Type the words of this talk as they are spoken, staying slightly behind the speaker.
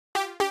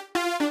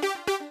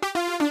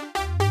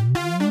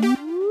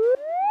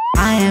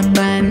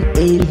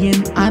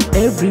alien, I'm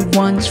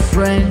everyone's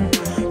friend.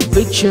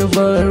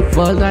 Whichever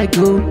world I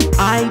go,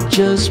 I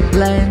just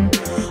blend.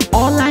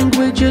 All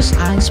languages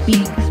I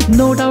speak,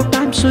 no doubt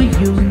I'm so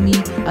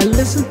unique. I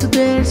listen to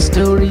their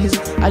stories,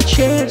 I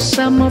share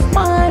some of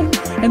mine.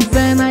 And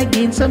when I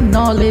gain some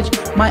knowledge,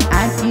 my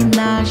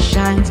antenna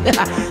shines.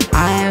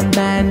 I am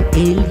an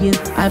alien,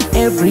 I'm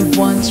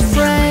everyone's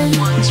friend.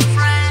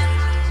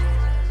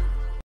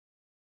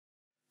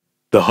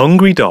 The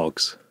Hungry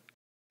Dogs.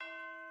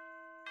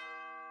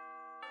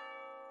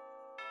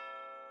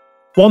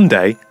 One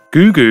day,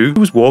 Gugu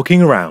was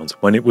walking around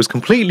when it was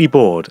completely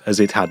bored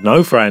as it had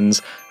no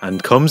friends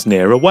and comes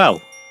near a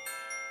well.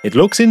 It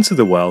looks into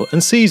the well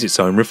and sees its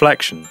own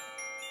reflection.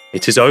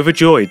 It is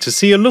overjoyed to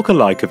see a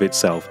look-alike of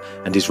itself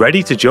and is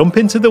ready to jump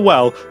into the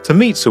well to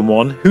meet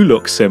someone who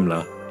looks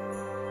similar.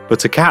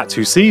 But a cat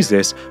who sees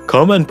this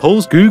comes and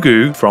pulls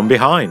Gugu from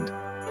behind.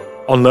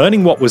 On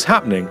learning what was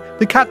happening,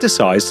 the cat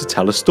decides to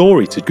tell a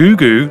story to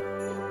Gugu.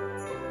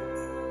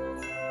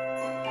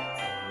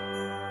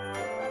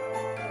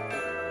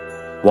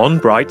 One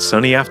bright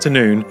sunny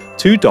afternoon,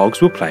 two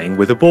dogs were playing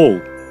with a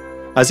ball.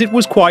 As it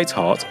was quite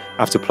hot,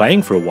 after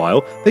playing for a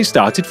while, they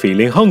started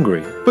feeling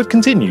hungry, but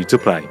continued to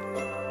play.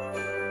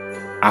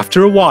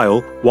 After a while,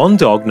 one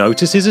dog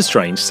notices a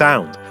strange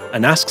sound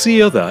and asks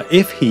the other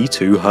if he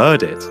too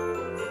heard it.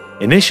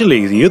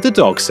 Initially, the other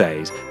dog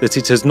says that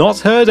it has not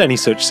heard any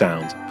such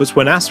sound, but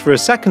when asked for a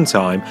second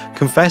time,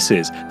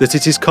 confesses that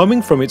it is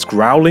coming from its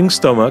growling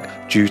stomach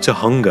due to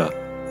hunger.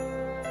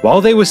 While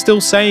they were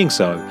still saying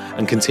so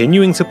and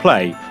continuing to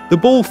play, the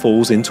ball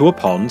falls into a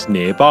pond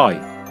nearby.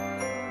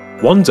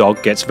 One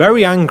dog gets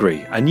very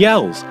angry and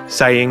yells,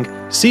 saying,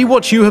 "See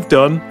what you have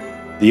done!"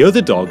 The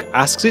other dog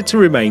asks it to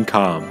remain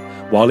calm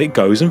while it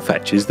goes and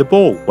fetches the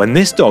ball. When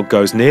this dog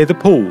goes near the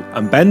pool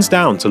and bends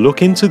down to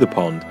look into the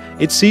pond,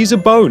 it sees a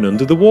bone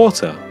under the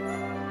water.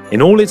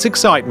 In all its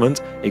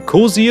excitement, it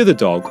calls the other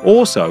dog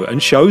also and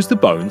shows the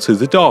bone to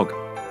the dog.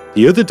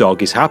 The other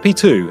dog is happy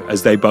too,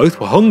 as they both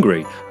were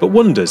hungry, but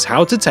wonders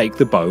how to take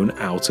the bone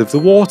out of the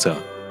water.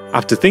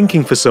 After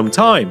thinking for some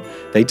time,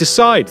 they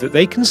decide that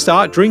they can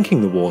start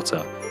drinking the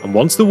water, and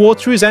once the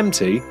water is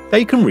empty,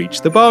 they can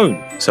reach the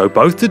bone. So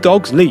both the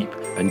dogs leap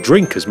and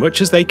drink as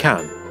much as they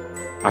can.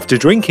 After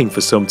drinking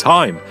for some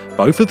time,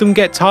 both of them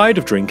get tired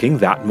of drinking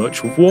that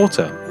much of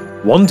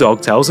water. One dog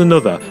tells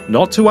another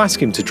not to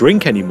ask him to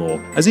drink anymore,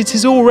 as it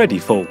is already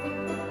full.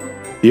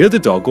 The other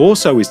dog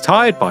also is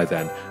tired by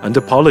then and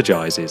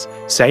apologizes,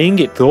 saying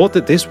it thought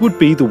that this would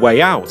be the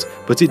way out,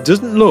 but it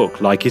doesn't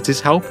look like it is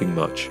helping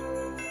much.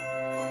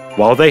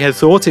 While they had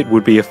thought it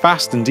would be a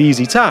fast and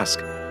easy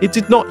task, it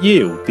did not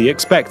yield the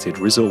expected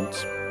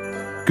results.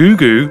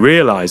 Gugu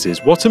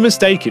realizes what a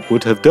mistake it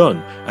would have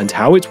done and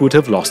how it would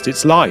have lost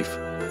its life.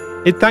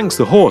 It thanks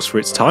the horse for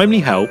its timely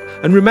help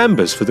and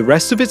remembers for the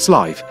rest of its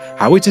life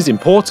how it is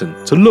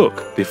important to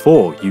look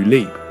before you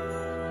leap.